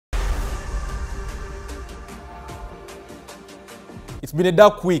It's been a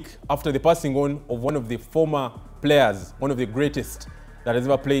dark week after the passing on of one of the former players, one of the greatest that has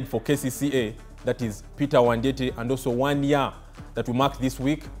ever played for KCCA, that is Peter Wandyete, and also 1 year that we mark this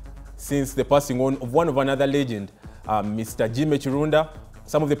week since the passing on of one of another legend, Mr. Jimmy Chirunda.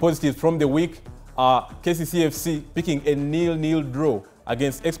 Some of the positives from the week are KCCFC picking a 0-0 draw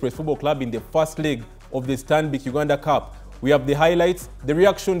against Express Football Club in the first leg of the Stanbic Uganda Cup. We have the highlights, the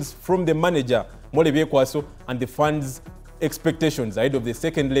reactions from the manager, Molebye Kwaso, and the fans' expectations ahead of the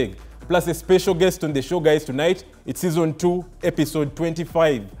second leg. Plus a special guest on the show, guys, tonight. It's Season 2, Episode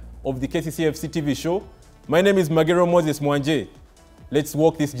 25 of the KCCFC TV show. My name is Magero Moses Mwanje. Let's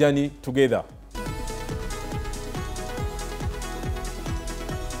walk this journey together.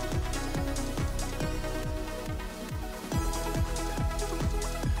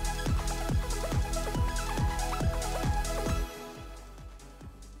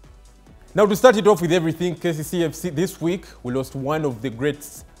 Now, to start it off with everything, KCCFC this week, we lost one of the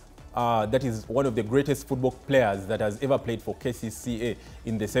greats, that is one of the greatest football players that has ever played for KCCA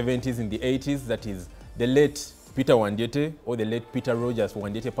in the 70s, in the 80s. That is the late Peter Wandyete, or the late Peter Rogers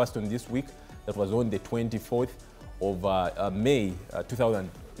Wandyete, passed on this week. That was on the 24th of May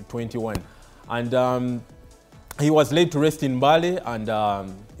 2021. And he was laid to rest in Bali, and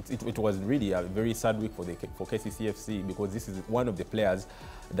it was really a very sad week for KCCFC, because this is one of the players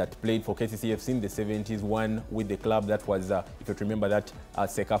that played for KCCFC in the 70s, one with the club that was, if you remember that,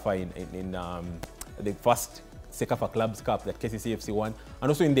 Sekafa in the first Sekafa Clubs Cup that KCCFC won. And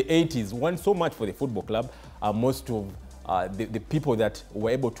also in the 80s, won so much for the football club. Most of the people that were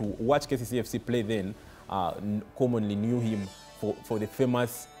able to watch KCCFC play then commonly knew him for the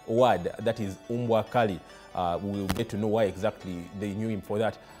famous word that is Umbwa Kali. We'll get to know why exactly they knew him for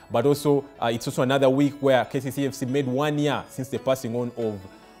that. But also, it's also another week where KCCFC made 1 year since the passing on of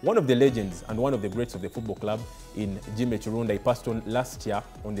one of the legends and one of the greats of the football club in Jimmy Chirunda. He passed on last year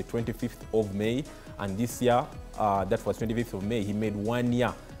on the 25th of May, and this year, that was 25th of May, he made 1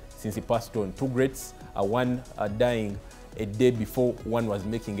 year since he passed on. Two greats, one dying a day before one was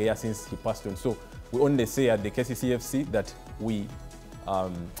making a year since he passed on. So we only say at the KCCFC that we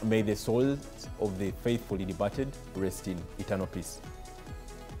may the souls of the faithfully departed rest in eternal peace.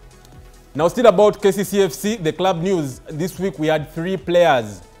 Now, still about KCCFC, the club news. This week we had 3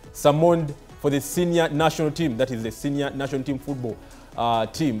 players summoned for the senior national team, that is the senior national team football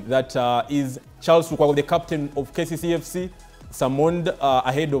team. That is Charles Lukwago, the captain of KCCFC, summoned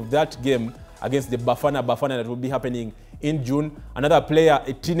ahead of that game against the Bafana that will be happening in June. Another player,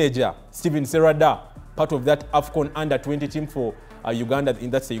 a teenager, Stephen Serada, part of that AFCON under-20 team for Uganda,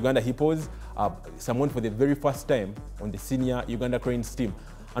 that's the Uganda Hippos, summoned for the very first time on the senior Uganda Cranes team.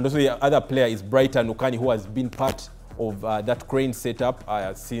 And also the other player is Brighton Ukani, who has been part of that crane setup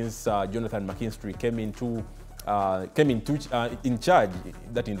since Jonathan McKinstry came in charge,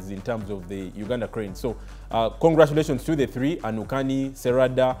 that is in terms of the Uganda Cranes. So congratulations to the 3, Anukani,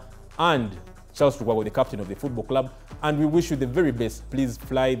 Serada, and Charles Lukwago, the captain of the football club. And we wish you the very best. Please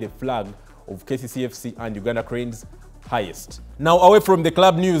fly the flag of KCCFC and Uganda Cranes highest. Now, away from the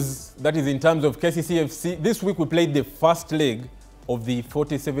club news, that is in terms of KCCFC, this week we played the first leg of the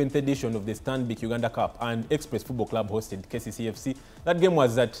 47th edition of the Stanbic Uganda Cup, and Express Football Club hosted KCCFC. That game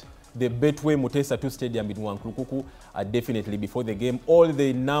was at the Betway Mutesa 2 Stadium in Wankulukuku. Definitely before the game, all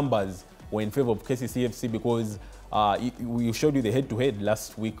the numbers were in favor of KCCFC, because we showed you the head-to-head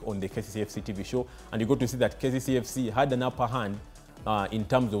last week on the KCCFC TV show, and you got to see that KCCFC had an upper hand in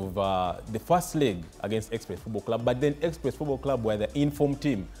terms of the first leg against Express Football Club. But then Express Football Club were the informed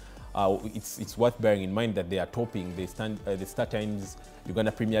team. It's worth bearing in mind that they are topping the Star Times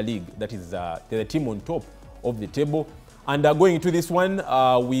Uganda Premier League. That is they're the team on top of the table. And going into this one,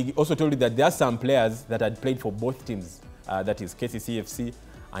 we also told you that there are some players that had played for both teams, that is KCCFC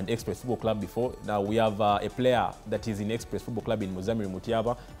and Express Football Club before. Now we have a player that is in Express Football Club in Mozambique,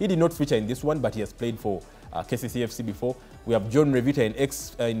 Mutiaba. He did not feature in this one, but he has played for KCCFC before. We have John Revita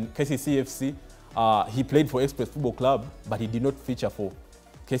in KCCFC. He played for Express Football Club, but he did not feature for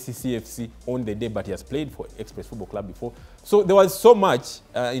KCCFC on the day, but he has played for Express Football Club before. So there was so much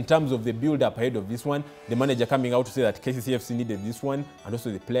in terms of the build-up ahead of this one. The manager coming out to say that KCCFC needed this one, and also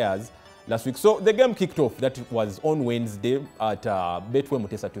the players last week. So the game kicked off. That was on Wednesday at Betway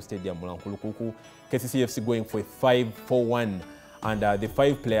Mutesa 2 Stadium, Mulankulukulu. KCCFC going for a 5-4-1. And the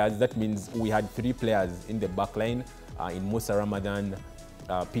 5 players, that means we had 3 players in the back line, in Musa Ramadan,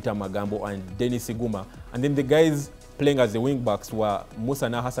 Peter Magambo, and Dennis Iguma. And then the guys playing as the wing-backs were Musa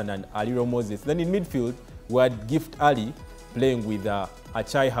Hassan and Aliro Moses. Then in midfield, we had Gift Ali playing with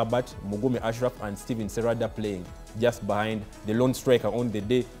Achai Herbert, Mugume Ashraf, and Stephen Serada playing just behind the lone striker on the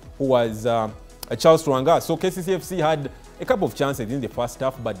day, who was Charles Twanga. So KCCFC had a couple of chances in the first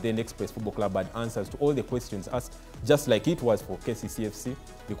half, but then Express Football Club had answers to all the questions asked, just like it was for KCCFC,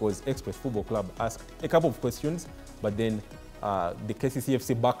 because Express Football Club asked a couple of questions, but then the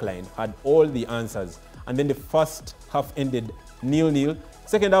KCCFC backline had all the answers. And then the first half ended 0-0.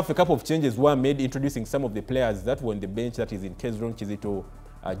 Second half, a couple of changes were made, introducing some of the players that were on the bench, that is in Kezron, Chizito,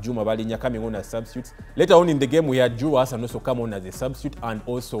 Juma, Balinya coming on as substitutes. Later on in the game, we had Drew Hassan also come on as a substitute, and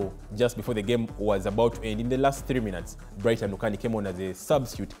also just before the game was about to end, in the last 3 minutes, Brighton Ukani came on as a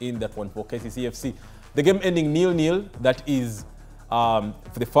substitute in that one for KCCFC. The game ending 0-0, that is for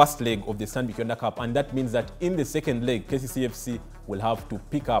the first leg of the Stanbic Yonder Cup, and that means that in the second leg, KCCFC will have to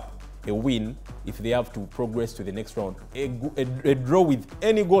pick up a win if they have to progress to the next round. A draw with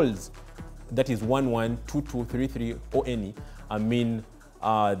any goals, that is 1-1, 2-2, 3-3, or any, I mean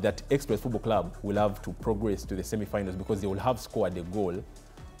that Express Football Club will have to progress to the semi-finals because they will have scored a goal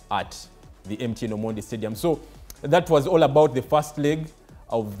at the MTN Omondi Stadium. So that was all about the first leg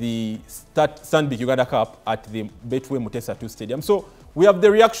of the Stanbic Uganda Cup at the Betway Mutesa 2 Stadium. So we have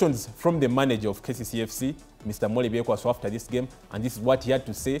the reactions from the manager of KCCFC, Mr. Mole Biekwaso, after this game, and this is what he had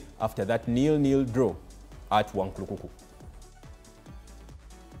to say after that 0-0 draw at Wankulukuku.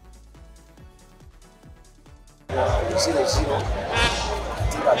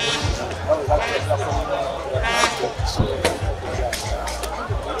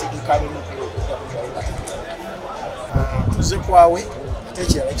 Zikwawe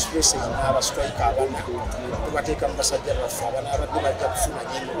teaching express n'aba striker abana tubateeka mu basajja baffe abana abadde bajja kufuna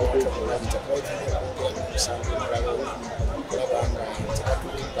nnyimbo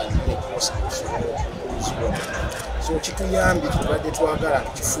so kituyambi tubadde twagala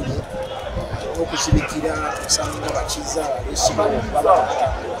tukifune okuzibikira tusanga bakiza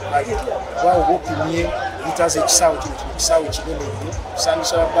waawo bopimye bitaze ekisaawe kino ekisaawe kinene nnyo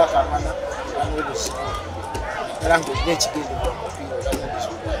kusangisa babbaka amana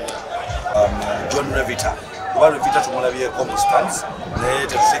John Revita. Kuba Revita tumulabyeko mu stands naye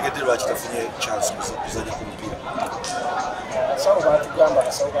tetutegedde lwaki tafunye chance kuzanya ku mupiira. Abasawo batugamba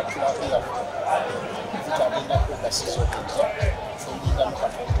abasawo batulabira Revita agenda kwegasiza okujja kufunyiga mu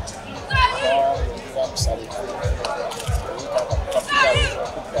katono bamusale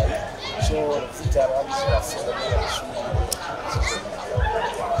so Revita babisibaffe.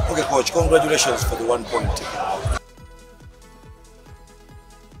 Okay, coach, congratulations for the 1 point.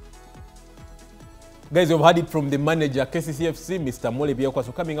 Guys, we've heard it from the manager, KCCFC, Mr. Mole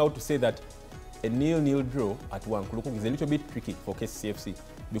Biekwaso, coming out to say that a 0-0 draw at Wankulukuku is a little bit tricky for KCCFC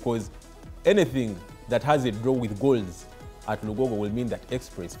because anything that has a draw with goals at Lugogo will mean that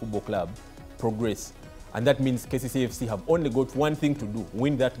Express Football Club progress. And that means KCCFC have only got one thing to do,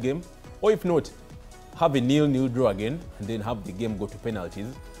 win that game, or if not, have a 0-0 draw again and then have the game go to penalties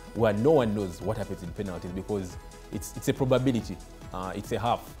where no one knows what happens in penalties because it's a probability, it's a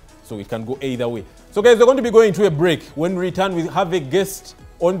half. So it can go either way. So guys, we're going to be going to a break. When we return, we have a guest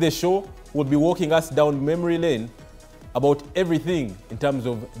on the show who will be walking us down memory lane about everything in terms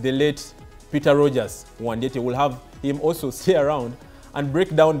of the late Peter Rogers, Wandyete. We'll have him also stay around and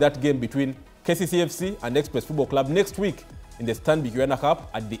break down that game between KCCFC and Express Football Club next week in the Stanbic Uganda Cup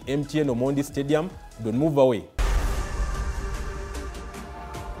at the MTN Omondi Stadium. Don't move away.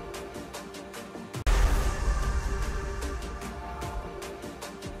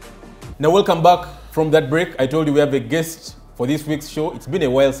 Now, welcome back from that break. I told you we have a guest for this week's show. It's been a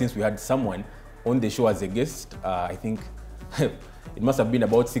while since we had someone on the show as a guest. I think it must have been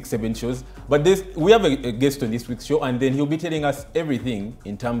about 6-7 shows. But we have a guest on this week's show, and then he'll be telling us everything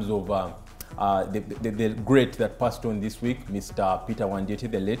in terms of the great that passed on this week, Mr. Peter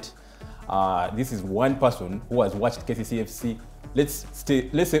Wandyete, the late. This is one person who has watched KCCFC, let's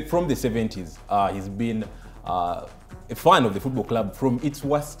say from the 70s. He's been a fan of the football club from its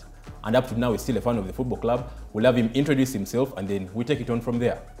worst, and up to now he's still a fan of the football club. We'll have him introduce himself and then we take it on from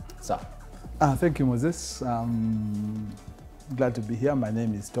there. Sir. Thank you, Moses. Glad to be here. My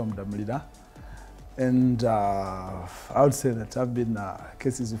name is Tom Ddamuira. And I would say that I've been a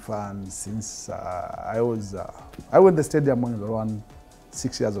KCC fan since I went to the stadium when I was around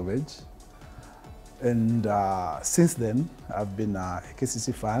 6 years of age. And since then, I've been a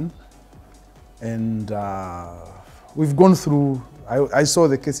KCC fan. And we've gone through, I saw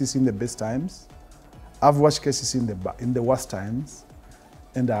the KCC in the best times. I've watched KCC in the worst times.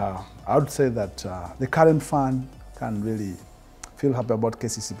 And I would say that the current fan can really feel happy about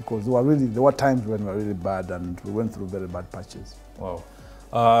KCC because there were times when we were really bad and we went through very bad patches. Wow.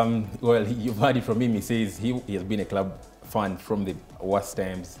 Well, you've heard it from him. He says he has been a club fan from the worst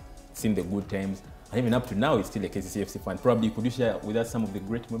times, seen the good times, and even up to now he's still a KCCFC fan. Probably could you share with us some of the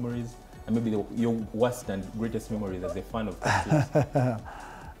great memories and maybe your worst and greatest memories as a fan of KCCA?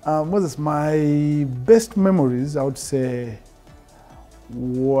 Moses, my best memories, I would say,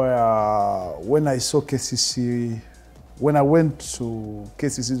 were when I saw KCC, when I went to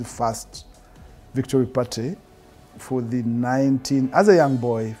KCC's first victory party for the as a young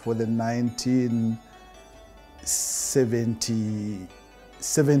boy, for the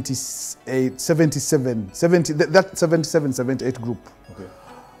 77-78 group. Okay.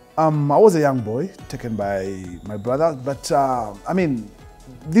 I was a young boy taken by my brother, but I mean,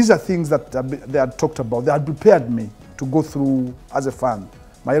 these are things that they had talked about. They had prepared me to go through as a fan.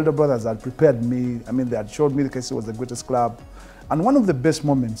 My elder brothers had prepared me. I mean, they had showed me the KCCA was the greatest club. And one of the best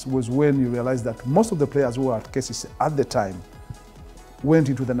moments was when you realize that most of the players who were at KCCA at the time went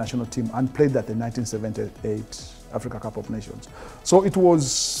into the national team and played at the 1978 Africa Cup of Nations. So it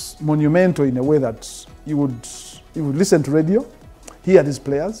was monumental in a way that you would listen to radio, hear these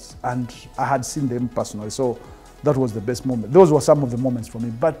players, and I had seen them personally. So that was the best moment. Those were some of the moments for me.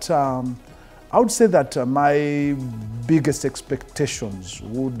 But I would say that my biggest expectations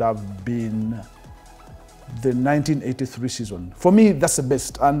would have been the 1983 season. For me, that's the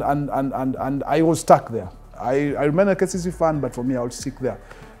best, and I was stuck there. I remain a KCCA fan, but for me, I would stick there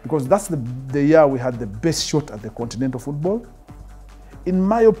because that's the year we had the best shot at the continental football. In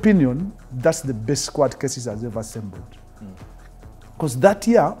my opinion, that's the best squad KCCA has ever assembled. Because that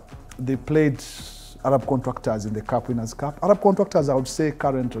year, they played Arab Contractors in the Cup Winners' Cup. Arab Contractors, I would say,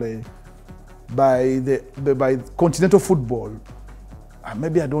 currently, by continental football,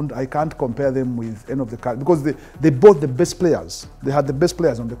 maybe I can't compare them with any of the cards because they bought the best players. They had the best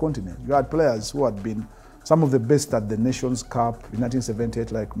players on the continent. You had players who had been some of the best at the Nations Cup in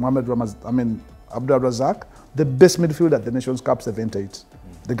 1978, like Abdul Razak, the best midfielder at the Nations Cup 78,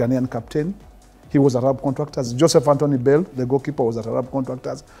 the Ghanaian captain. He was Arab Contractors. Joseph Anthony Bell, the goalkeeper, was at Arab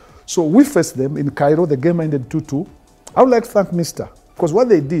Contractors. So we faced them in Cairo. The game ended 2-2. I would like to thank Mr. because what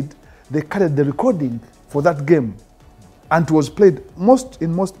they did, they carried the recording for that game. And it was played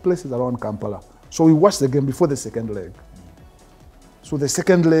in most places around Kampala. So we watched the game before the second leg. So the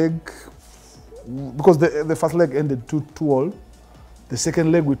second leg, because the first leg ended 2-2. The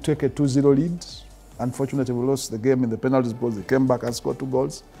second leg we took a 2-0 lead. Unfortunately, we lost the game in the penalties because they came back and scored 2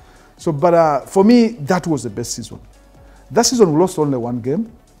 goals. So, but for me, that was the best season. That season we lost only 1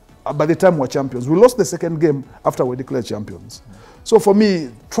 game. By the time we were champions, we lost the second game after we declared champions. So for me,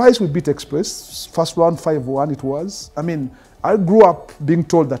 twice we beat Express. First round 5-1 it was. I mean, I grew up being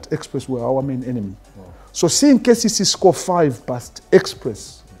told that Express were our main enemy. Wow. So seeing KCC score 5 past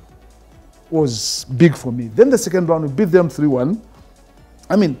Express was big for me. Then the second round we beat them 3-1.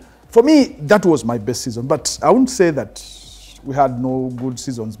 I mean, for me, that was my best season. But I wouldn't say that we had no good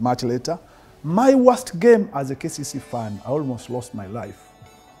seasons much later. My worst game as a KCC fan, I almost lost my life,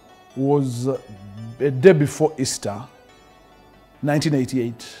 was a day before Easter,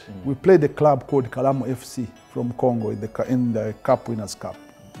 1988. We played a club called Kalamu FC from Congo in the Cup Winners' Cup.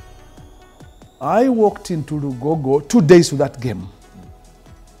 I walked into Lugogo 2 days to that game.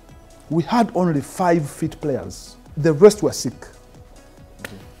 We had only 5 fit players. The rest were sick.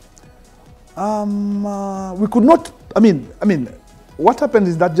 We could not, I mean, what happened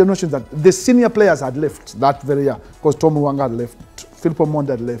is that generation that the senior players had left that very year because Tom Wanga had left, Philip Mond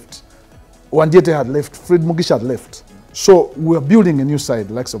had left, Wandyete had left, Fred Mugish had left. So we were building a new side,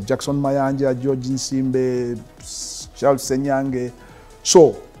 likes of Jackson Mayanja, George Nsimbe, Charles Senyange.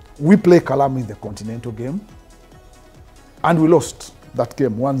 So we played Kalamu in the continental game and we lost that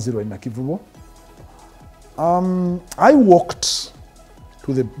game 1-0 in Nakivubo. I walked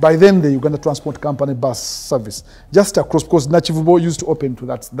to by then the Uganda Transport Company bus service just across, because Nachivubo used to open to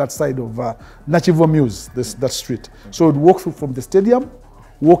that side of Nachivubo Muse, that street. So we'd walk through from the stadium,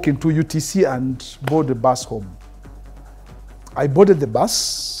 walk into UTC and board the bus home. I boarded the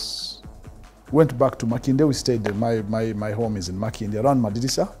bus, went back to Makinde. We stayed there. My home is in Makinde, around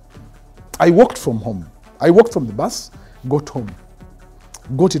Madirisa. I walked from home. I walked from the bus, got home,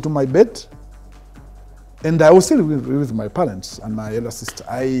 got into my bed, and I was still with my parents and my elder sister.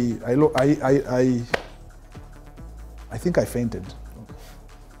 I think I fainted.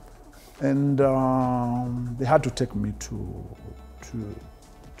 And they had to take me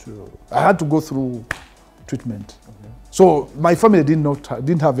I had to go through treatment. Okay. So my family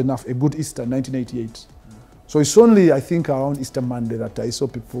didn't have a good Easter in 1988. So it's only, I think, around Easter Monday that I saw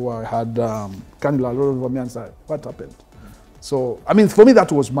people who had candle all over me and said, what happened? So, I mean, for me,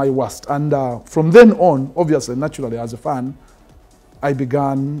 that was my worst. And from then on, obviously, naturally, as a fan, I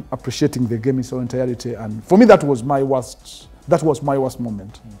began appreciating the game in its entirety. And for me, that was my worst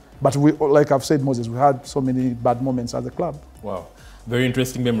moment. But we, like I've said, Moses, we had so many bad moments as a club. Wow. Very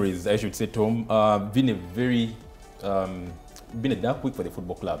interesting memories, I should say, Tom. Been a dark week for the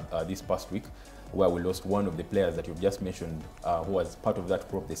football club this past week, where we lost one of the players that you've just mentioned, who was part of that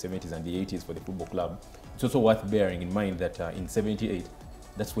crop, the 70s and the 80s for the football club. It's also worth bearing in mind that in 78,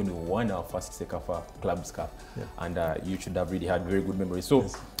 that's when we won our first Sekafa Clubs Cup. Yeah. And you should have really had very good memories. So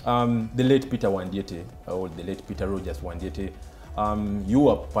yes. The late Peter Wandyete, or the late Peter Rogers Wandyete, you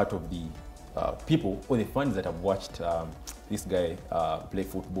are part of the people or the fans that have watched this guy play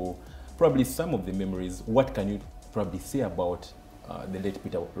football. Probably some of the memories. What can you probably say about the late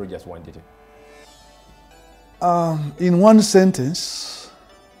Peter Rogers Wandyete? In one sentence,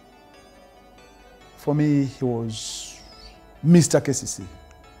 for me, he was Mr. KCC.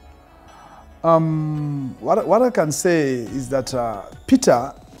 What I can say is that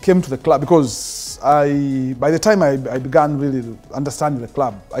Peter came to the club because by the time I began really understanding the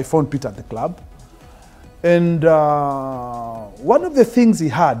club, I found Peter at the club. And one of the things he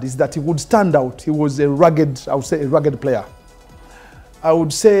had is that he would stand out. He was a rugged, I would say, a rugged player. I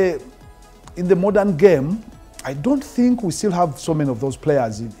would say in the modern game, I don't think we still have so many of those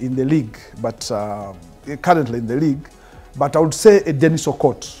players in the league, but currently in the league. But I would say a Denis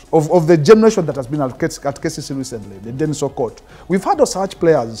Okot, of the generation that has been at KCC recently, the Denis Okot. We've had such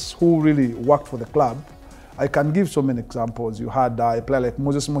players who really worked for the club. I can give so many examples. You had a player like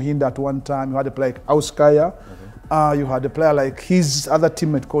Moses Mohinda at one time. You had a player like Auskaya. You had a player like his other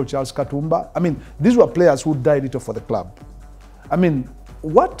teammate called Charles Katumba. I mean, these were players who died little for the club. I mean,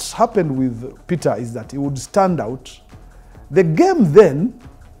 what happened with Peter is that he would stand out. The game then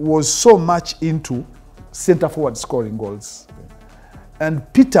was so much into centre forward scoring goals.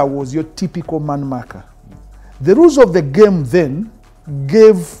 And Peter was your typical man marker. The rules of the game then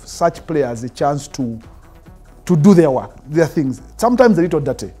gave such players a chance to do their work, their things. Sometimes a little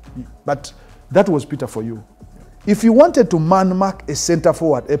dirty, but that was Peter for you. If you wanted to man mark a centre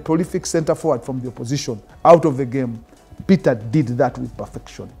forward, a prolific centre forward from the opposition out of the game, Peter did that with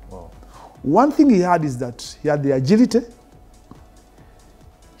perfection. Wow. One thing he had is that he had the agility.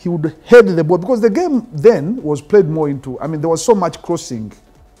 He would head the ball because the game then was played more into, I mean, there was so much crossing.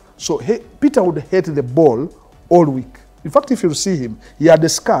 So Peter would head the ball all week. In fact, if you see him, he had a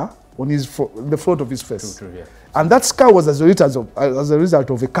scar on the front of his face. True, yeah. And that scar was as a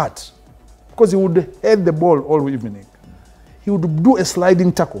result of a cut, because he would head the ball all evening. He would do a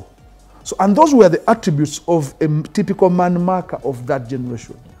sliding tackle. So, and those were the attributes of a typical man marker of that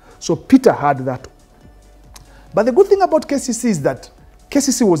generation. So Peter had that. But the good thing about KCC is that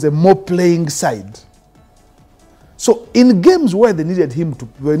KCC was a more playing side. So in games where they needed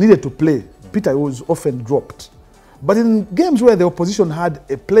to play, Peter was often dropped. But in games where the opposition had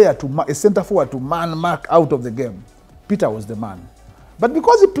a player a centre forward to man mark out of the game, Peter was the man. But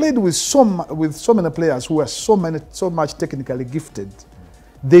because he played with so many players who were so much technically gifted,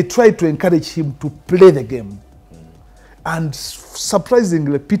 they tried to encourage him to play the game. And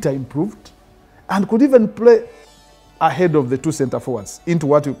surprisingly, Peter improved and could even play ahead of the two centre forwards into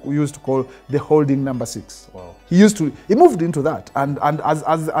what we used to call the holding number 6. Wow. He moved into that, and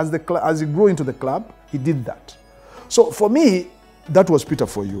as he grew into the club, he did that. So for me, that was Peter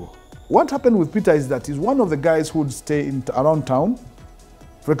for you. What happened with Peter is that he's one of the guys who would stay around town.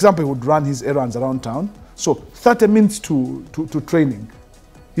 For example, he would run his errands around town. So 30 minutes to training.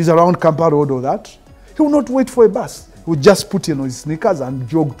 He's around Kampala Road or that. He would not wait for a bus. He would just put in his sneakers and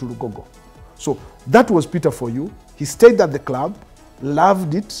jog to Lukwago. So that was Peter for you. He stayed at the club,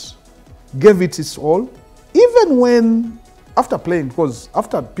 loved it, gave it his all. Even when, after playing, because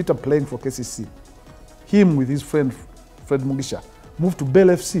after Peter playing for KCC, him with his friend Fred Mugisha moved to Bell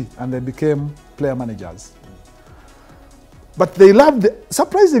FC and they became player managers. But they loved,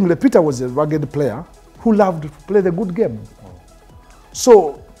 surprisingly, Peter was a rugged player who loved to play the good game.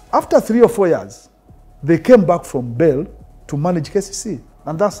 So after 3 or 4 years, they came back from Bell to manage KCC.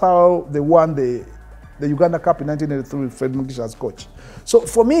 And that's how they won the Uganda Cup in 1983 with Fred Mugisha as coach. So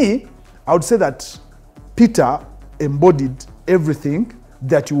for me, I would say that Peter embodied everything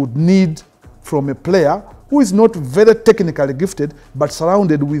that you would need from a player who is not very technically gifted, but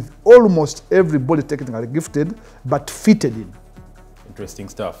surrounded with almost everybody technically gifted, but fitted in. Interesting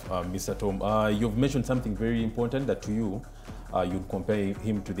stuff, Mr. Tom. You've mentioned something very important that to you, you'd compare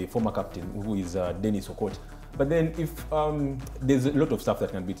him to the former captain, who is Denis Okot. But then if there's a lot of stuff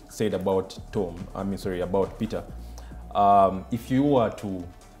that can be said about about Peter. If you were to,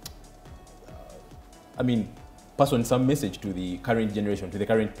 pass on some message to the current generation, to the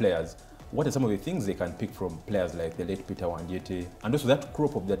current players, what are some of the things they can pick from players like the late Peter Wandyete and also that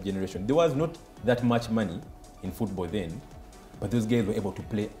crop of that generation? There was not that much money in football then, but those guys were able to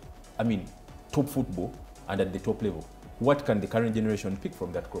play, top football and at the top level. what can the current generation pick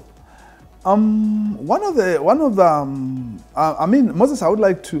from that group? I mean, Moses, I would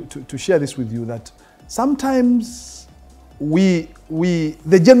like to share this with you, that sometimes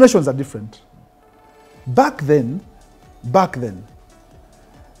the generations are different. Back then,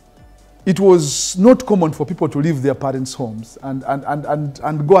 it was not common for people to leave their parents' homes and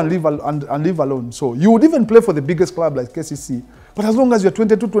go and live alone. So you would even play for the biggest club like KCC, but as long as you're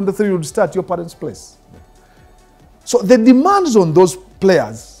 22, 23, you would start your parents' place. So the demands on those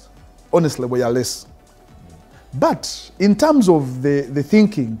players, honestly, were less. But in terms of the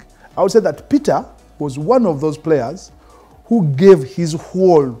thinking, I would say that Peter was one of those players who gave his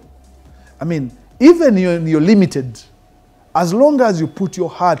whole. I mean, even you're limited, as long as you put your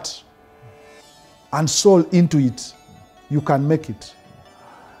heart and soul into it, you can make it.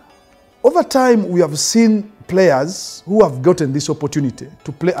 Over time, we have seen players who have gotten this opportunity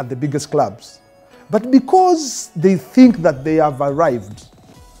to play at the biggest clubs. But because they think that they have arrived,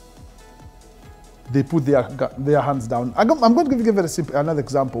 they put their hands down. I'm going to give you another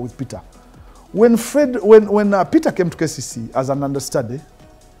example with Peter. When Peter came to KCC as an understudy,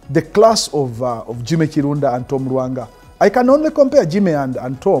 the class of Jimmy Kirunda and Tom Ruanga, I can only compare Jimmy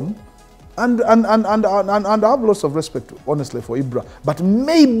and Tom, and I have lots of respect, honestly, for Ibra. But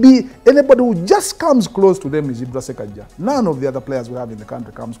maybe anybody who just comes close to them is Ibra Sekajja. None of the other players we have in the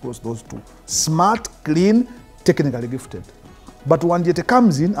country comes close to those two. Smart, clean, technically gifted. But Wandyete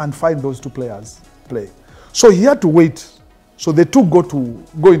comes in and finds those two players play. So he had to wait. So the two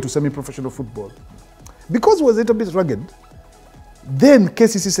go into semi-professional football. Because he was a little bit rugged, then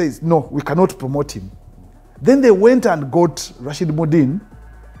KCC says, no, we cannot promote him. Then they went and got Rashid Modin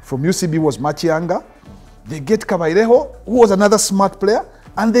from UCB, was much younger. They get Kabaireho, who was another smart player,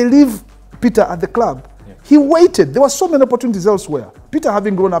 and they leave Peter at the club. Yeah. He waited. There were so many opportunities elsewhere. Peter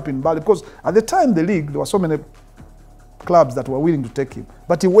having grown up in Bali, because at the time the league, there were so many clubs that were willing to take him.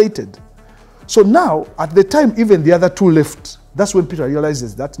 But he waited. So now, at the time even the other two left, that's when Peter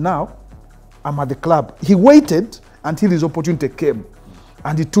realizes that now I'm at the club. He waited until his opportunity came,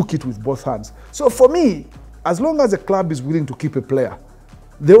 and he took it with both hands. So for me, as long as a club is willing to keep a player,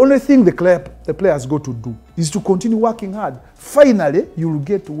 the only thing the players go to do is to continue working hard. Finally, you'll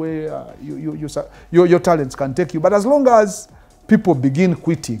get where your talents can take you. But as long as people begin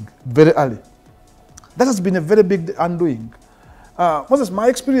quitting very early, that has been a very big undoing. Moses, my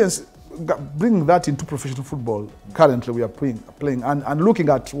experience bringing that into professional football, currently we are playing and looking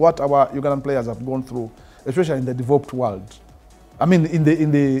at what our Ugandan players have gone through, especially in the developed world. I mean, in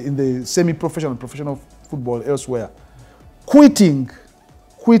the semi-professional, professional football elsewhere, quitting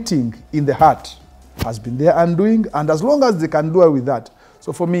in the heart has been their undoing, and as long as they can do it with that,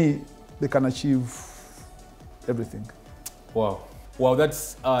 so for me, they can achieve everything. Wow. Well,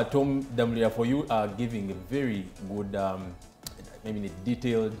 that's Tom Ddamuira for you, giving a very good, maybe a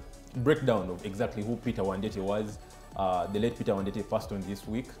detailed breakdown of exactly who Peter Wandyete was. The late Peter Wandyete passed on this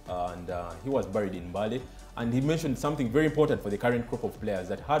week, and he was buried in Bali. And he mentioned something very important for the current crop of players,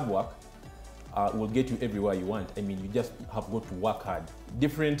 that hard work will get you everywhere you want. I mean, you just have got to work hard.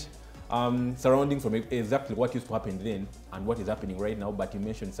 Different surroundings from exactly what used to happen then and what is happening right now, but you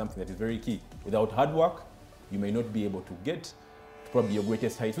mentioned something that is very key. Without hard work, you may not be able to get to probably your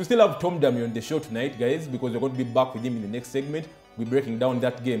greatest heights. We still have Tom Ddamuira on the show tonight, guys, because we're going to be back with him in the next segment. We're breaking down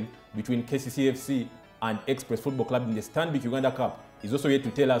that game between KCCA and Express Football Club in the Stanbic Uganda Cup. He's also here to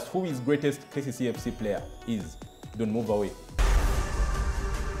tell us who his greatest KCCA player is. Don't move away.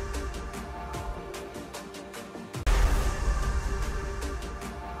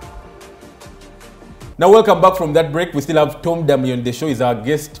 Now, welcome back from that break. We still have Tom Ddamuira on the show. He's our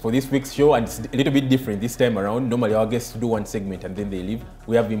guest for this week's show, and it's a little bit different this time around. Normally, our guests do one segment and then they leave.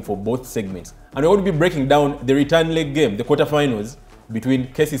 We have him for both segments. And we're going to be breaking down the return leg game, the quarterfinals between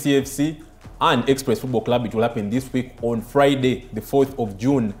KCCA and Express Football Club. It will happen this week on Friday, the 4th of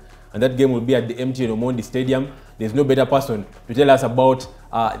June. And that game will be at the MTN Omondi Stadium. There's no better person to tell us about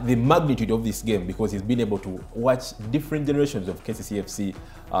the magnitude of this game, because he's been able to watch different generations of KCCA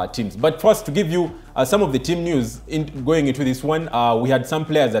teams. But first, to give you some of the team news going into this one, we had some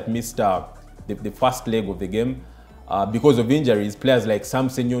players that missed the first leg of the game because of injuries. Players like Sam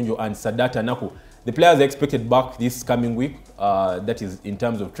Senyonjo and Sadata Naku. The players are expected back this coming week, that is in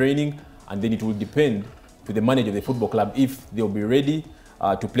terms of training, and then it will depend to the manager of the football club if they'll be ready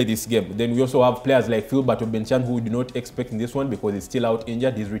to play this game. Then we also have players like Fillbert Obenchan, who we do not expect in this one because he's still out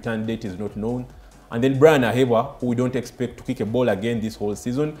injured. His return date is not known. And then Brian Aheebwa, who we don't expect to kick a ball again this whole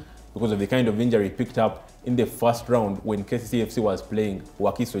season because of the kind of injury he picked up in the first round when KCCA was playing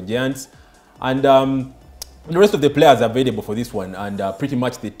Wakiso Giants. And the rest of the players are available for this one, and pretty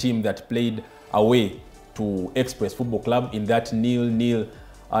much the team that played away to Express Football Club in that 0-0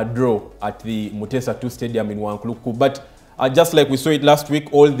 draw at the Mutesa 2 Stadium in Wankuluku. But just like we saw it last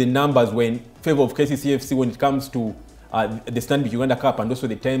week, all the numbers were in favor of KCCFC when it comes to the Stanbic Uganda Cup, and also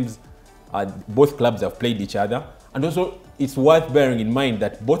the times both clubs have played each other. And also, it's worth bearing in mind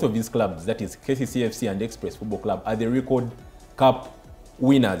that both of these clubs, that is KCCFC and Express Football Club, are the record cup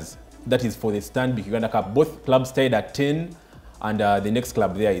winners. That is for the Stanbic Uganda Cup. Both clubs tied at 10, and the next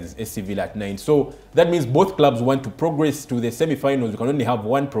club there is SC Villa at 9. So that means both clubs want to progress to the semi-finals. We can only have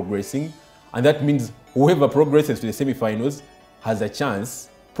one progressing, and that means whoever progresses to the semi-finals has a chance,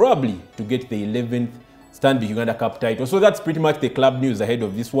 probably, to get the 11th Stanbic Uganda Cup title. So that's pretty much the club news ahead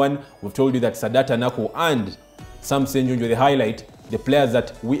of this one. We've told you that Sadata Nako and Sam Senjonjo, the highlight, the players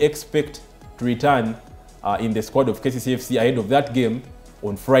that we expect to return in the squad of KCCFC ahead of that game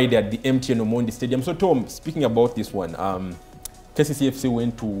on Friday at the MTN Omondi Stadium. So Tom, speaking about this one, KCCFC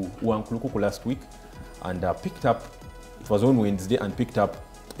went to Wankuluku last week and picked up, it was on Wednesday, and picked up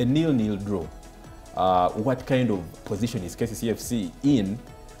a 0-0 draw. What kind of position is KCCFC in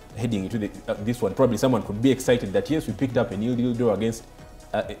heading into this one? Probably someone could be excited that yes, we picked up a 0-0 draw against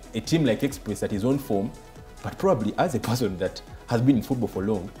a team like Express that is on form, but probably as a person that has been in football for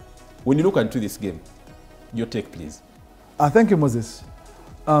long, when you look into this game, your take, please. Thank you, Moses.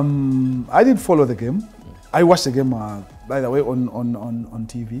 I did follow the game. I watched the game, by the way, on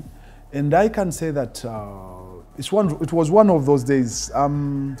TV, and I can say that it was one of those days.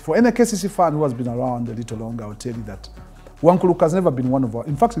 For any KCC fan who has been around a little longer, I'll tell you that Wankuluku has never been one of our,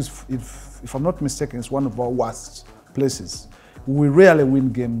 in fact, if I'm not mistaken, it's one of our worst places. We rarely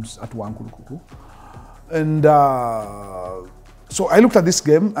win games at Wankuluku. And so I looked at this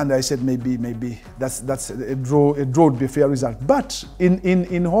game and I said maybe that's a draw would be a fair result. But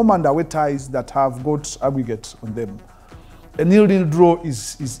in home and away ties that have got aggregate on them, a 0-0 draw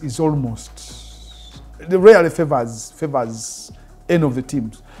is almost, it rarely favors any of the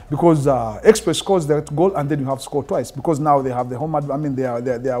teams, because Express scores that goal and then you have scored twice, because now they have the home,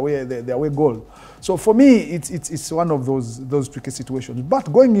 their away goal. So for me, it's one of those tricky situations. But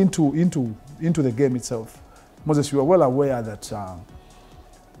going into the game itself, Moses, you are well aware that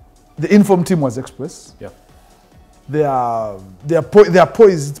the informed team was Express. Yeah. They are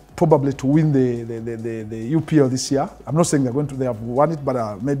poised probably to win the UPL this year. I'm not saying they have won it,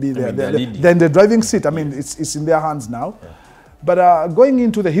 but maybe they're in the driving seat. I mean, it's in their hands now. Yeah. But going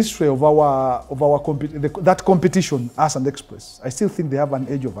into the history of that competition, us and Express, I still think they have an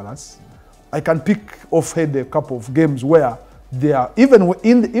edge over us. I can pick offhand a couple of games where they are,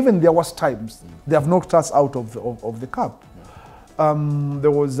 even their worst times, they have knocked us out of the cup.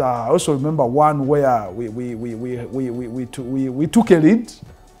 There was I also remember one where we took a lead.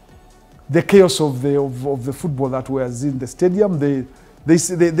 The chaos of the football that was in the stadium, the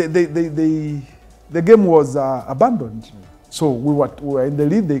game was abandoned. So we were in the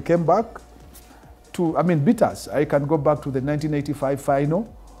lead. They came back to, beat us. I can go back to the 1985 final.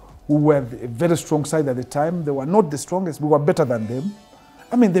 We were a very strong side at the time. They were not the strongest. We were better than them.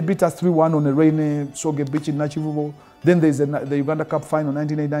 They beat us 3-1 on a rainy Soge beach in Nachivubo. Then there's the Uganda Cup final,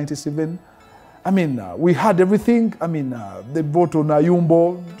 1997. We had everything. They brought on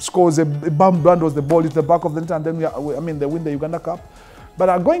Ayumbo, scores a bomb bundles the ball into the back of the net, and then they win the Uganda Cup.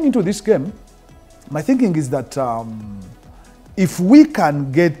 But going into this game, my thinking is that if we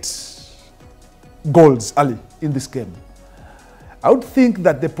can get goals early in this game, I would think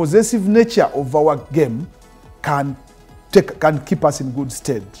that the possessive nature of our game can keep us in good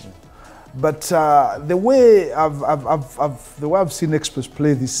stead. But the way I've seen Express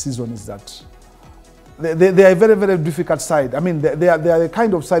play this season is that they are a very, very difficult side. They are the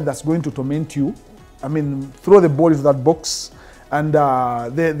kind of side that's going to torment you. Throw the ball into that box. And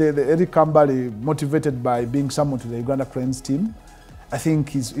Eric Kambali, motivated by being summoned to the Uganda Cranes team, I think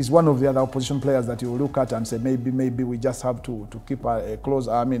he's one of the other opposition players that you will look at and say maybe we just have to keep a close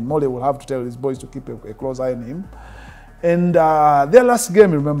eye. Mole will have to tell his boys to keep a close eye on him. And their last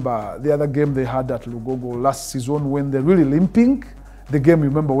game, remember, the other game they had at Lugogo last season when they're really limping. The game,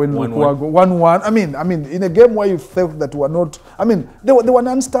 remember, when Lukwago 1-1. In a game where you felt that were not, they were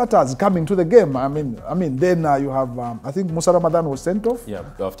non-starters coming to the game. Then you have, I think Musa Ramadan was sent off. Yeah,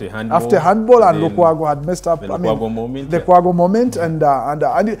 after handball, and Lukwago had messed up. The Lukwago moment, and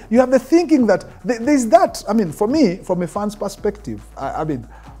you have the thinking that there's that. For me, from a fan's perspective,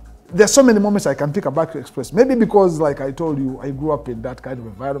 there's so many moments I can pick about Express. Maybe because, like I told you, I grew up in that kind of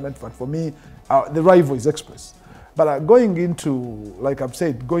environment. But for me, the rival is Express. But going into, like I've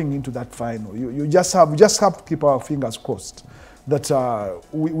said, going into that final, you just have to keep our fingers crossed that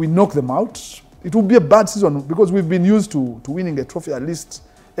we knock them out. It will be a bad season because we've been used to winning a trophy at least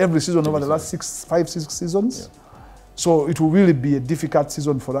every season over the last 5-6 seasons. Yeah. So it will really be a difficult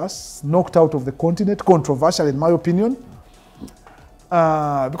season for us. Knocked out of the continent, controversial in my opinion.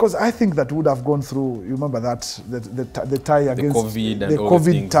 Because I think that would have gone through, you remember that, the tie against the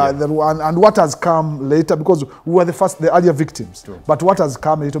COVID tie, and what has come later, because we were the earlier victims. True. But what has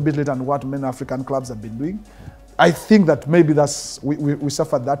come a little bit later and what many African clubs have been doing, I think that maybe we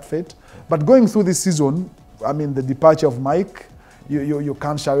suffered that fate. But going through this season, I mean, the departure of Mike, you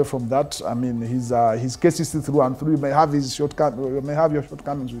can't shy away from that. I mean, his cases through and through. You may have your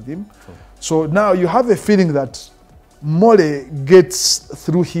shortcomings with him. True. So now you have a feeling that Mole gets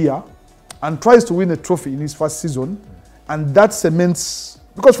through here and tries to win a trophy in his first season, and that cements,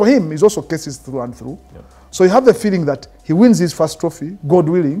 because for him, he's also cases through and through. Yeah. So you have the feeling that he wins his first trophy, God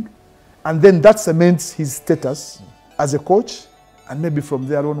willing, and then that cements his status as a coach, and maybe from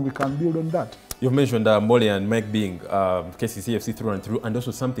there on we can build on that. You've mentioned Mole and Mike being KCCFC through and through, and also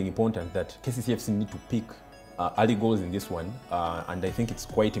something important that KCCFC need to pick early goals in this one, and I think it's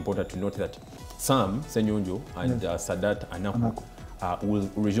quite important to note that Sam Senyonjo and Sadat Anako will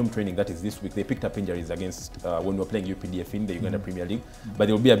resume training. That is this week. They picked up injuries against when we were playing UPDF in the Uganda Premier League, but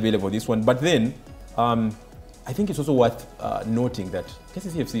they will be available this one. But then I think it's also worth noting that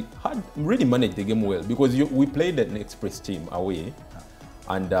KCCFC had really managed the game well, because we played an Express team away,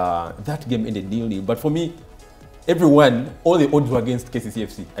 and that game ended 0-0. But for me, everyone, all the odds were against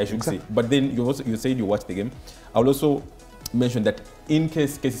KCCFC, I should say. But then you said you watched the game. I will also mention that in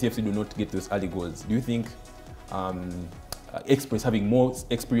case KCCFC do not get those early goals, do you think Express having more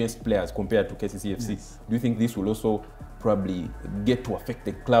experienced players compared to KCCFC, do you think this will also probably get to affect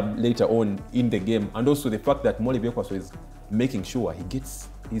the club later on in the game? And also the fact that Mole Bekwaso is making sure he gets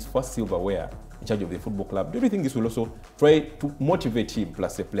his first silverware in charge of the football club, do you think this will also try to motivate him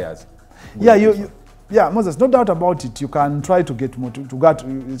plus the players? Yeah, Moses, no doubt about it. You can try to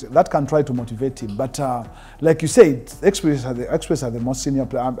that can try to motivate him. But like you said, Express are the most senior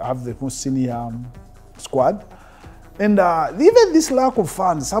player, have the most senior squad. And even this lack of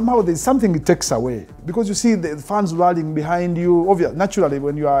fans, somehow there's something it takes away. Because you see the fans rallying behind you. Obviously, naturally,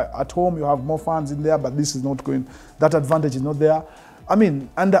 when you are at home, you have more fans in there, but this is not going, that advantage is not there. I mean,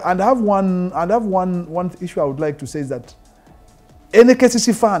 and I have one issue I would like to say is that any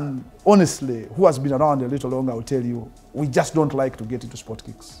KCC fan, honestly, who has been around a little longer, will tell you, we just don't like to get into sport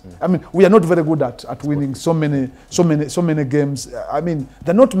kicks. I mean, we are not very good at winning so many games. I mean,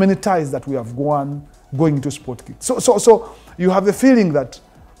 there are not many ties that we have going into sport kicks. So you have a feeling that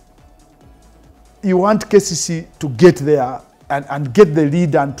you want KCC to get there and get the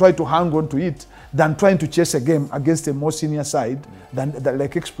lead and try to hang on to it, than trying to chase a game against a more senior side than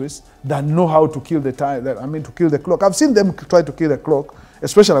like Express, that know how to kill the time. To kill the clock. I've seen them try to kill the clock,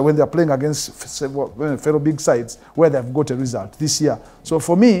 especially when they're playing against fellow big sides where they've got a result this year. So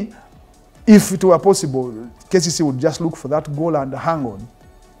for me, if it were possible, KCC would just look for that goal and hang on.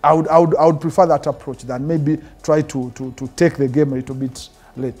 I would prefer that approach than maybe try to take the game a little bit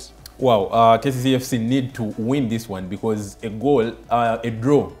late. Wow, KCCFC need to win this one, because a goal, a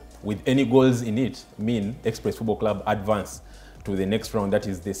draw with any goals in it mean Express Football Club advance to the next round, that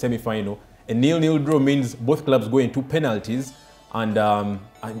is the semi-final. A 0-0 draw means both clubs go into penalties, and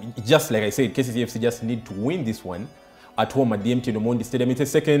just like I said, KCCFC just need to win this one at home at the MTN Omondi Stadium. It's a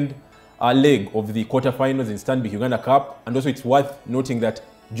second leg of the quarterfinals in Stanbic Uganda Cup, and also it's worth noting that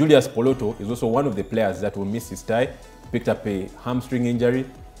Julius Poloto is also one of the players that will miss his tie. Picked up a hamstring injury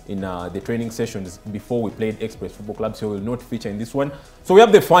in the training sessions before we played Express Football Club, so he will not feature in this one. So we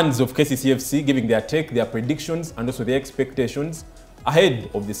have the fans of KCCFC giving their take, their predictions, and also their expectations ahead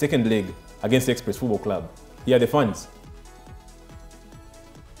of the second leg against Express Football Club. Here are the fans.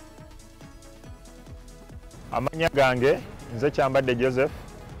 Amanya gange, nze Kyambadde Joseph,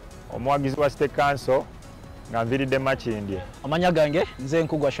 omuwagizi wa State Council, nga nviridde match endye. Amanya gange, nze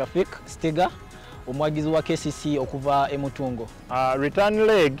Nkugwa Shafik, Stiga, omwagizi wa KCC okuva emutungo. Return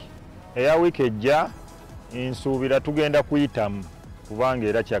leg eya week ejja nsuubira tugenda kuyitamu, kubanga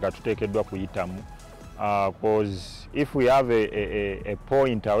era kyakatuteekeddwa kuyitamu, because if we have a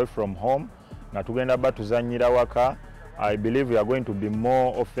point away from home nga tugenda ba tuzannyira waka, I believe we are going to be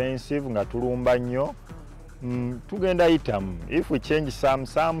more offensive nga tulumba nnyo. Tugenda yitamu. If we change some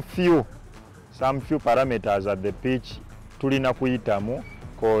few parameters at the pitch, tulina kuyitamu.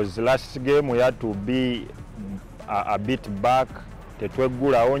 Because last game we had to be a bit back,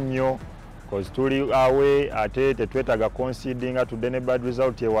 tetweggulawo nnyo, because tuli away ate tetwetaga conceding to bad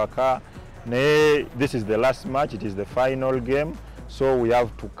result ewaka. This is the last match, it is the final game, so we have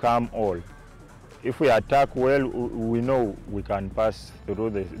to come all. If we attack well, we know we can pass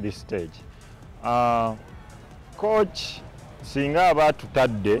through this stage. Coach singa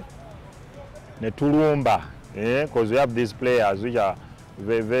abatutadde ne tulumba, because we have these players which are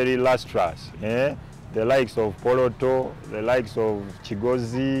very, very lustrous, the likes of Poloto, the likes of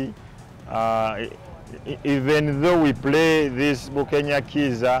Chigozi, even though we play this Bukenya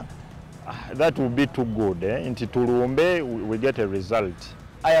Kiza, that would be too good. Into Tulumbe, we get a result.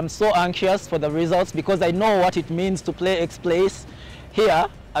 I am so anxious for the results because I know what it means to play X-Place here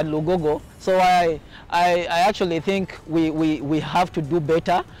at Lugogo. So I actually think we have to do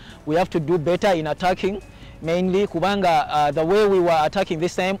better. We have to do better in attacking. Mainly, Kubanga, the way we were attacking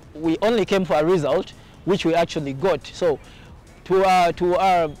this time, we only came for a result, which we actually got. So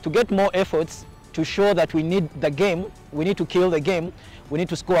to get more efforts, to show that we need the game, we need to kill the game, we need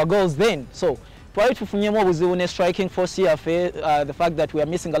to score goals then. So try to funyemo buziune striking force here, the fact that we are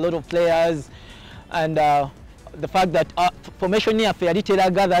missing a lot of players, and the fact that formation here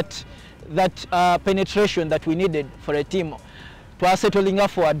that penetration that we needed for a team. To us settling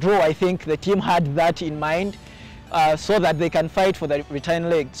up for a draw, I think the team had that in mind, so that they can fight for the return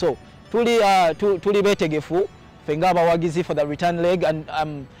leg. So tuli betegefu fenga abawagizi for the return leg, and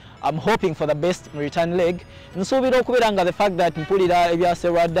I'm hoping for the best return leg. Nsubira okubiranga the fact that mpulira ebya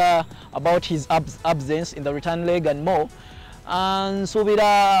Serwada about his absence in the return leg and more. And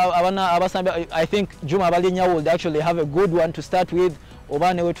Nsubira abasamba, I think Juma Balinya would actually have a good one to start with.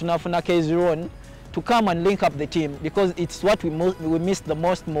 Obane wetunafuna K0 to come and link up the team, because it's what we missed the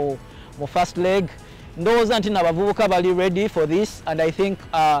most more first leg. Those anti nabavubuka bali ready for this, and I think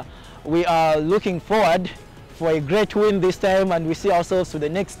we are looking forward for a great win this time, and we see ourselves to the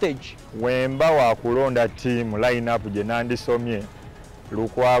next stage. Wemba wa kulonda team line-up je nandisomye,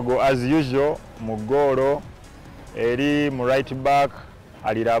 Lukwago as usual, Mugoro, eri mu right back,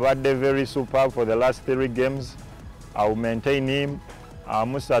 alirabadde very superb for the last 3 games. I will maintain him.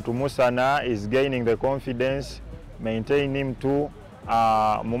 Musa Tumusana is gaining the confidence, maintain him too.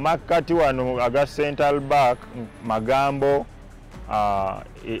 Mumakati wano aga central back, Magambo,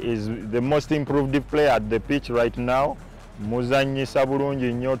 is the most improved player at the pitch right now. Muzanyi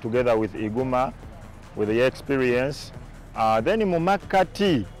Sabulungi nyo together with Iguma, with the experience. Then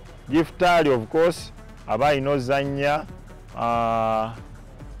Mumakati, Giftali of course, aba inozanya,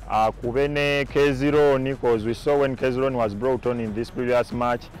 Kubene K0, because we saw when K0 was brought on in this previous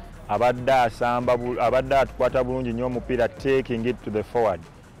match, Abadda Kwata Bulungi nyo mupira, taking it to the forward.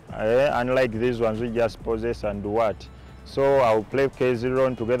 Unlike these ones, we just possess and do what. So I'll play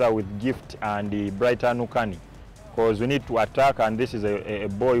K0 together with Gift and Brighton Ukani, because we need to attack, and this is a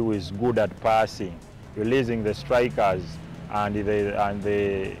boy who is good at passing, releasing the strikers and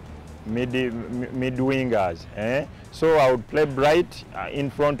the mid wingers. So I would play Bright in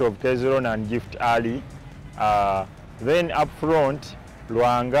front of K0 and Gift Ali. Then up front,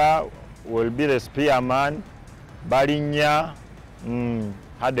 Luanga will be the spearman. Balinya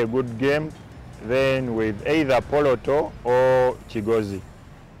had a good game. Then with either Poloto or Chigozi.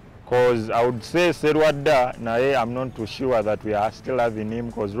 Because I would say Serwada, nae I'm not too sure that we are still having him,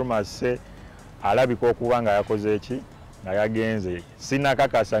 because rumors say alabiko kubanga yakoze eki nga yagenze. Sina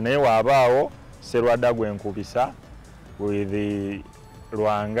kakasa naye wabaawo Serwada gwenkubisa with the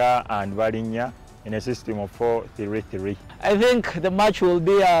Luanga and Balinya in a system of 4-3-3. I think the match will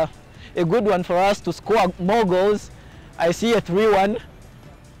be a good one for us to score more goals. I see a 3-1.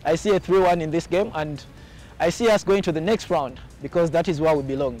 I see a 3-1 in this game, and I see us going to the next round, because that is where we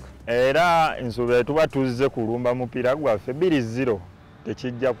belong. Era nsubira tuba tuzze kulumba mupira gwaffe 2-0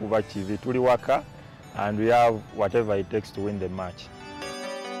 tekijja kuba kibi, tuli waka, and we have whatever it takes to win the match.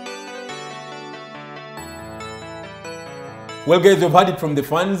 Well guys, we've heard it from the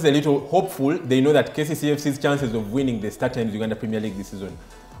fans, a little hopeful. They know that KCCFC's chances of winning the Star Times Uganda Premier League this season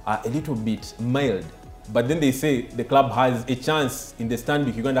are a little bit mild. But then they say the club has a chance in the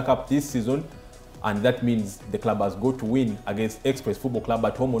Stanbic Uganda Cup this season, and that means the club has got to win against Express Football Club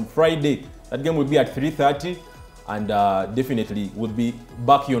at home on Friday. That game will be at 3:30, and definitely we'll be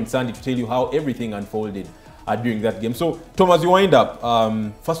back here on Sunday to tell you how everything unfolded during that game. So, Tom, as you wind up,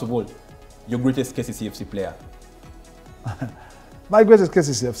 first of all, your greatest KCCFC player? My greatest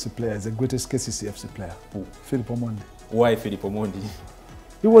KCCFC player is the greatest KCCFC player. Who? Philip Omondi. Why Philip Omondi?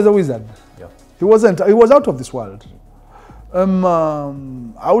 He was a wizard. Yeah. He was out of this world.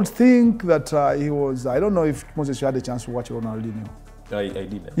 I would think that he was, I don't know if Moses, you had a chance to watch Ronaldinho. I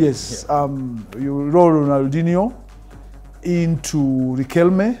did. Yes, yeah. You roll Ronaldinho into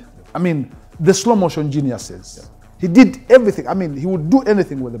Riquelme. I mean, the slow motion geniuses. Yeah. He did everything. I mean, he would do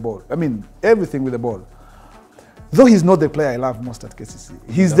anything with the ball. I mean, everything with the ball. Though he's not the player I love most at KCC,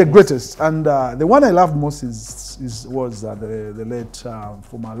 he's the greatest. And the one I love most was the late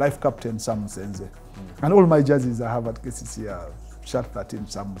former life captain Sam Senze. And all my jerseys I have at KCCA are shirt 13,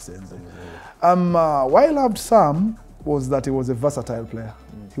 Sam Musenze. Why I loved Sam was that he was a versatile player.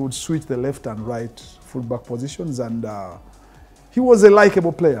 He would switch the left and right fullback positions, and he was a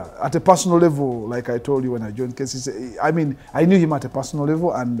likable player. At a personal level, like I told you when I joined KCCA, I mean, I knew him at a personal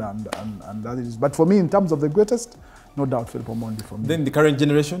level, and that is. But for me, in terms of the greatest, no doubt, Philip Omondi for me. Then the current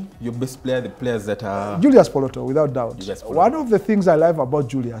generation, your best player, the players that are... Julius Poloto, without doubt. Poloto. One of the things I love about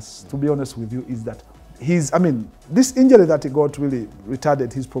Julius, to be honest with you, is that I mean, this injury that he got really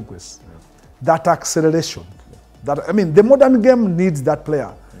retarded his progress. That acceleration. I mean, the modern game needs that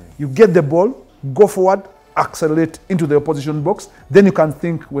player. You get the ball, go forward, accelerate into the opposition box, then you can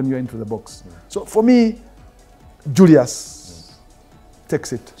think when you're into the box. So for me, Julius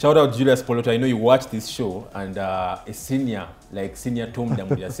takes it. Shout out Julius Poloto. I know you watch this show, and a senior Tom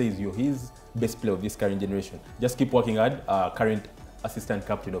Ddamuira says you're his best player of this current generation. Just keep working hard. Current assistant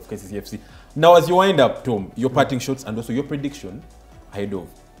captain of KCCFC. Now, as you wind up, Tom, your parting shots and also your prediction ahead of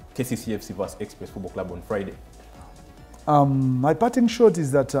KCCFC vs Express Football Club on Friday. My parting shot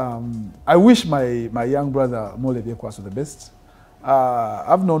is that I wish my young brother Mole Biekwaso the best.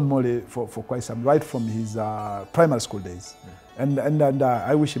 I've known Mole for quite some, right from his primary school days, and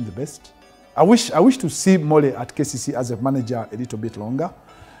I wish him the best. I wish to see Mole at KCC as a manager a little bit longer,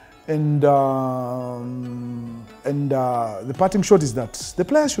 and the parting shot is that the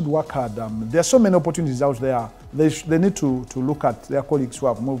players should work hard. There are so many opportunities out there. They need to look at their colleagues who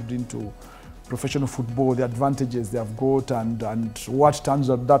have moved into professional football, the advantages they have got, and what turns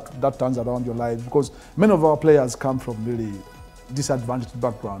around your life, because many of our players come from really disadvantaged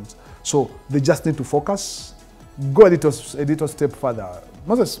backgrounds. So they just need to focus, go a little step further.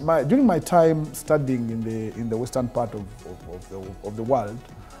 Moses, during my time studying in the western part of the world,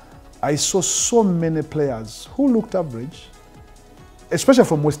 I saw so many players who looked average, especially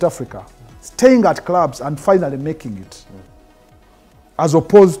from West Africa, staying at clubs and finally making it, as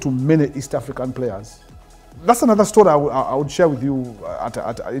opposed to many East African players. That's another story I would share with you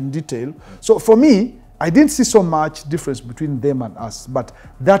in detail. So for me, I didn't see so much difference between them and us, but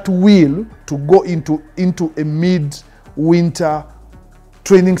that will to go into a mid-winter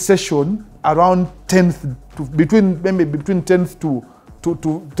training session around 10th, between 10th to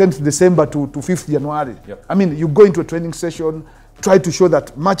 10th December to 5th January. Yep. I mean, you go into a training session, try to show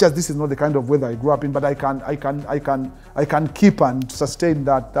that much as this is not the kind of weather I grew up in, but I can keep and sustain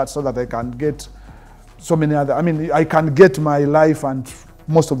that so that I can get so many other. I mean, I can get my life and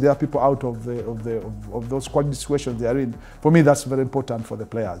most of the other people out of those quality situations they are in. For me, that's very important for the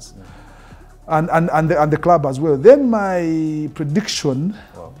players, and the club as well. Then my prediction.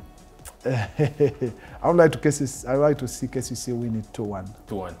 Wow. I would like to see KCC win it 2-1.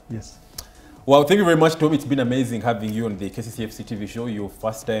 2-1. Yes. Well, thank you very much, Tom. It's been amazing having you on the KCCFC TV show, your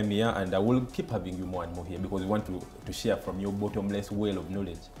first time here, and I will keep having you more and more here because we want to share from your bottomless well of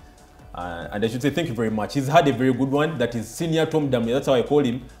knowledge. And I should say thank you very much. He's had a very good one. That is Senior Tom Ddamuira. That's how I call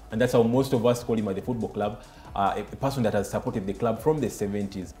him, and that's how most of us call him at the football club. A person that has supported the club from the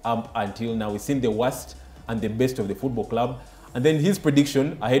 70s up until now. We've seen the worst and the best of the football club. And then his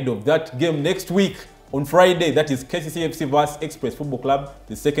prediction ahead of that game next week on Friday, that is KCCFC vs Express Football Club,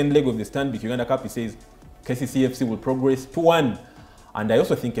 the second leg of the Stanbic Uganda Cup. He says KCCFC will progress 2-1. And I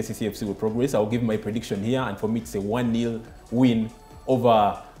also think KCCFC will progress. I'll give my prediction here, and for me it's a 1-0 win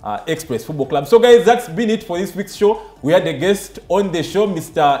over Express Football Club. So guys, that's been it for this week's show. We had a guest on the show,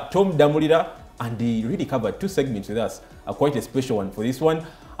 Mr. Tom Ddamuira, and he really covered 2 segments with us, quite a special one for this one.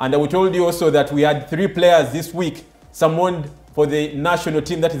 And we told you also that we had 3 players this week summoned for the national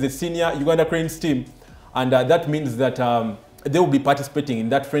team, that is the senior Uganda Cranes team. And that means that they will be participating in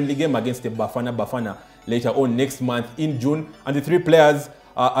that friendly game against the Bafana later on next month in June. And the 3 players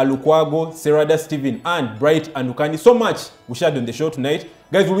are Lukwago, Serada Stephen, and Bright Anukani. So much we shared on the show tonight.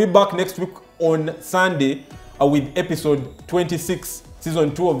 Guys, we'll be back next week on Sunday with episode 26,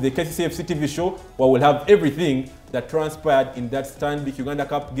 season 2 of the KCCFC TV show, where we'll have everything that transpired in that Stanbic Uganda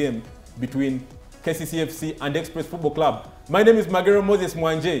Cup game between KCCFC and Express Football Club. My name is Magero Moses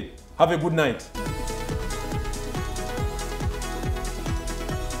Mwanje. Have a good night.